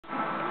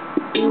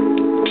Okay,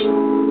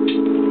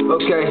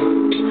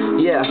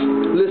 yeah,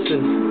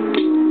 listen.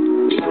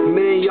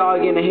 Man, y'all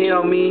gonna hate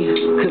on me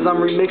cause I'm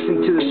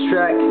remixing to this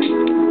track,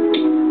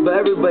 but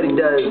everybody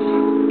does.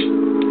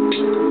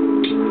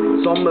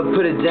 So I'm gonna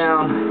put it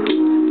down.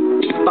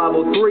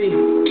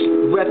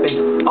 503,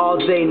 reppin' all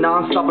day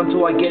non-stop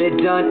until I get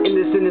it done in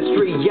this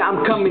industry. Yeah,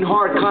 I'm coming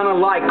hard, kinda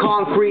like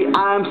concrete.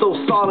 I am so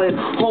solid,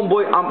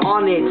 homeboy, I'm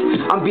on it.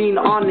 I'm being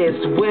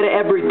honest, wet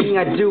everything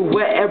I do,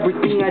 wet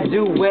everything I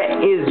do,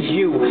 wet is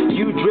you.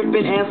 You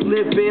dripping and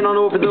slipping on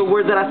over the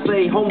words that I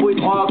say.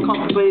 Homeboy, all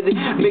complicated,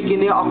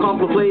 making it all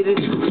complicated.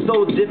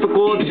 So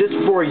difficult just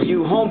for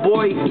you.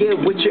 Homeboy, get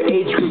with your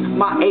age group.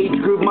 My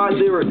age group, my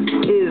lyric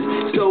is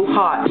so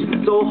hot,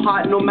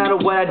 no matter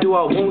what I do,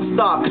 I won't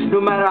stop. No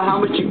matter how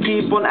much you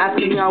keep on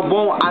asking me, I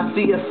won't. I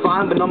see a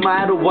sign, but no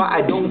matter what,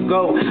 I don't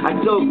go. I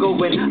still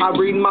go in. I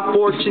read my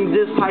fortune,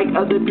 just like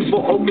other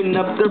people open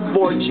up their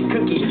fortune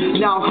cookie.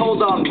 Now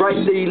hold on right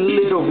there, you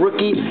little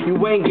rookie. You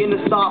ain't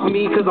gonna stop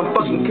me, cause I'm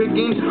fucking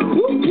cooking.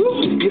 Woo,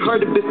 woo. You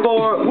heard it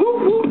before.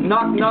 Woo, woo.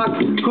 Knock, knock.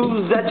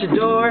 Who's at your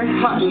door?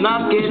 Hot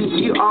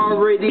knocking. You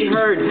already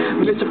heard.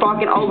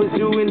 Mr.Falcon always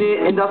doing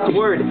it, and that's the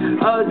word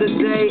of the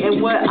day.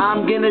 And what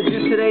I'm gonna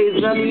do today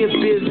is none of your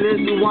business.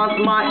 Who wants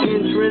my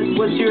interest?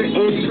 What's your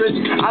interest?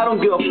 I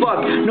don't give a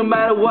fuck. No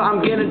matter what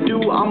I'm gonna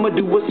do, I'ma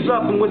do what's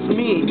up and what's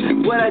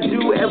me. What I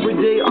do every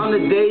day on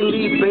a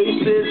daily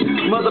basis.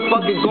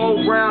 Motherfucker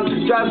go around,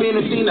 driving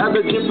and seeing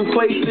other different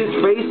places.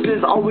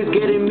 Faces always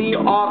getting me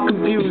all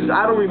confused.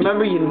 I don't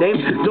remember your name,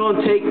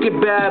 don't take it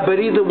bad.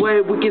 But either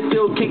way, we can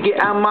still kick it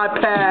at my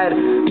pad.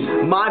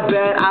 My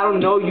bad, I don't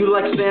know you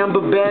like Sam,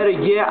 but better,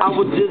 yeah, I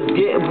would just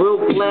get real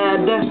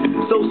glad.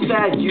 So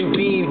sad you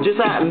be just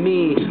at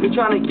me. You're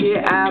trying to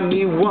get at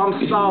me, well,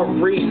 I'm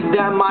sorry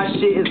that my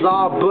shit is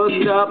all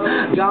booked up.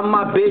 Got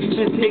my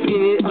bitches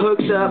taking it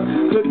hooked up,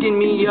 hooking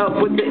me up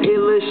with the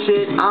illest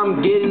shit.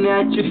 I'm getting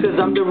at you cause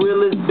I'm the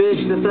realest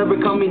bitch that's ever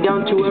coming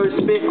down to ever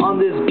spit on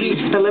this beat.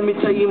 And let me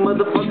tell you,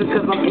 motherfucker,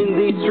 cause I'm in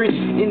these streets,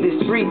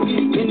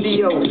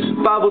 Indio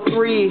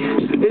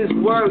 503 is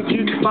where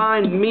you can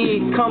find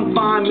me. Come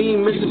find me.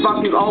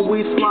 Mr.Falcon's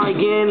always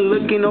flying,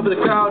 looking over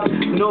the crowd.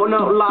 No,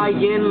 lying.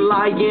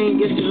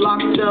 Get you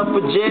locked up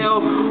for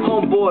jail.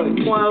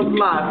 Homeboy, 12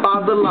 live,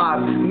 5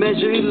 alive.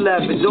 Measure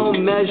 11,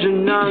 don't measure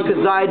none,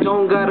 cause I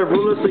don't got a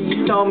ruler, so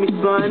you tell me,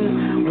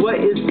 son, what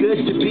is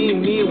good to be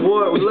me?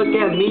 What? Look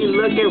at me,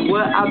 look at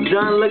what I've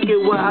done, look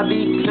at what I've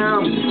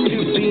become. To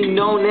be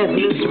known as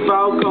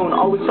Mr.Falcon,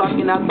 always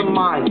talking out the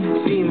mind.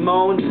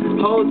 Simone,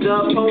 hold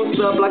up,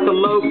 like a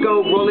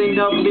loco, rolling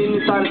up,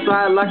 leaning side to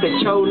side like a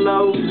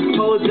cholo.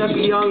 Hold up,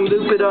 young,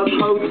 loop it up,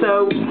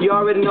 hoto. You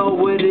already know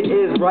what it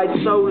is, ride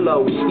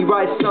solo. You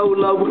ride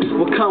solo,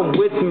 well come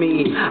with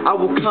me. I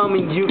will come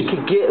and you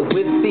can get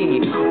with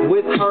me.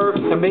 With her,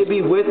 and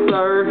maybe with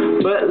her,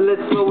 but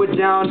let's slow it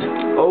down.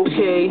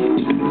 Okay,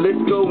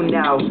 let's go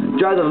now.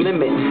 Drive the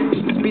limit,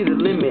 speed the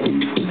limit.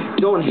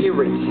 Don't hear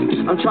it,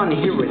 I'm trying to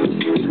hear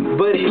it,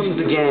 but it comes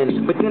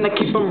again. But then I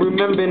keep on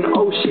remembering,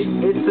 oh shit,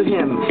 it's a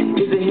him.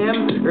 Is it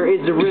him, or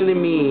is it really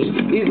me?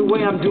 Either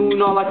way, I'm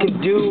doing all I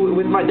can do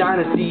with my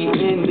dynasty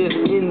in this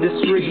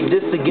industry,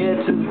 just to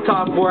get to the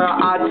top where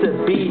I ought to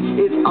be.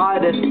 It's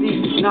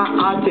odyssey, not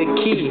ought to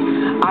key.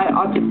 I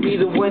ought to be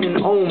the one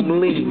and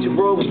only to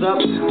grow up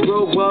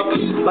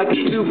like a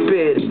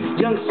stupid,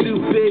 young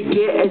stupid.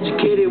 Get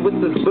educated with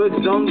the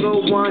books, don't go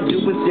on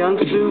doing young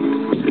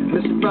suits.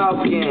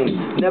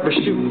 Mr.Falcon never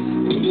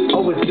shoots,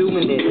 always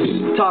doing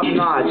it, top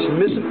notch.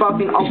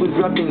 Mr.Falcon always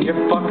repping your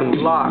fucking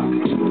block.